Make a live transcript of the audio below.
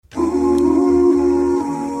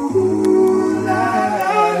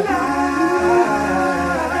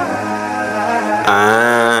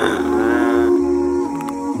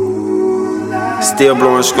Still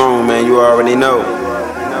blowing strong, man, you already know.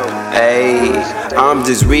 Hey, I'm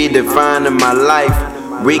just redefining my life.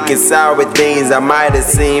 Reconcile with things I might have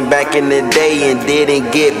seen back in the day and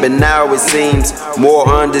didn't get, but now it seems more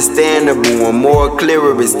understandable and more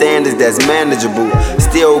clearer with standards that's manageable.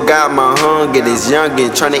 Still got my hunger this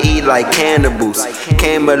youngin' trying to eat like cannibals.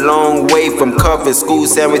 Came a long way from cuffing school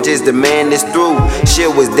sandwiches to man this through.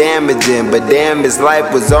 Shit was damaging, but damn, his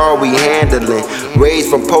life was all we handling.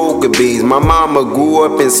 Raised from poker bees, my mama grew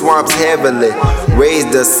up in swamps heavily.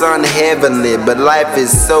 Raised a son heavenly, but life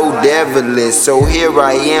is so devilish. So here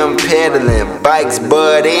I am peddling bikes,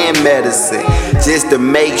 bud, and medicine, just to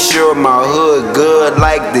make sure my hood good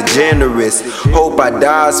like the generous. Hope I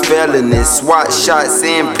dodge felonies, SWAT shots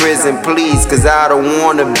in prison, please, cause I don't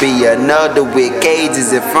wanna be another with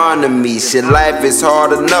cages in front of me. Shit, life is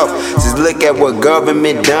hard enough, just look at what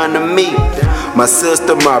government done to me. My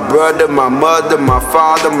sister, my brother, my mother, my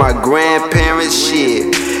father, my grandparents,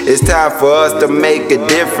 shit. It's time for us to make a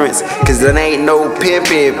difference, cause it ain't no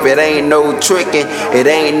pimping if it ain't no tricking. It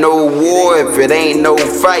ain't no war if it ain't no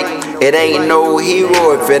fight. It ain't no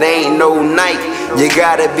hero if it ain't no night. You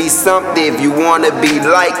gotta be something if you wanna be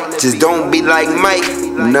like. Just don't be like Mike,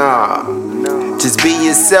 nah. Just be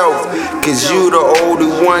yourself, cause you the only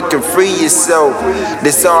one can free yourself.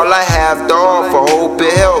 This all I have to offer, hope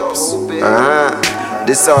it helps.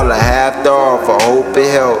 This all I have to offer, hope it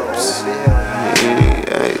helps.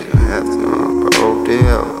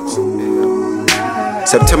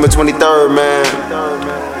 September 23rd, man.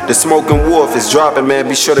 The Smoking Wolf is dropping, man.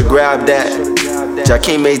 Be sure to grab that.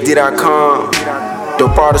 JakeemHD.com,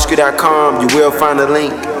 dopeartistry.com. You will find a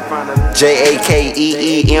link. JakeemHD.com.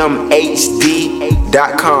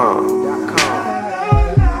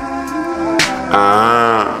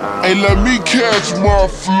 Hey, let me catch my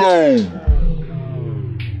flow.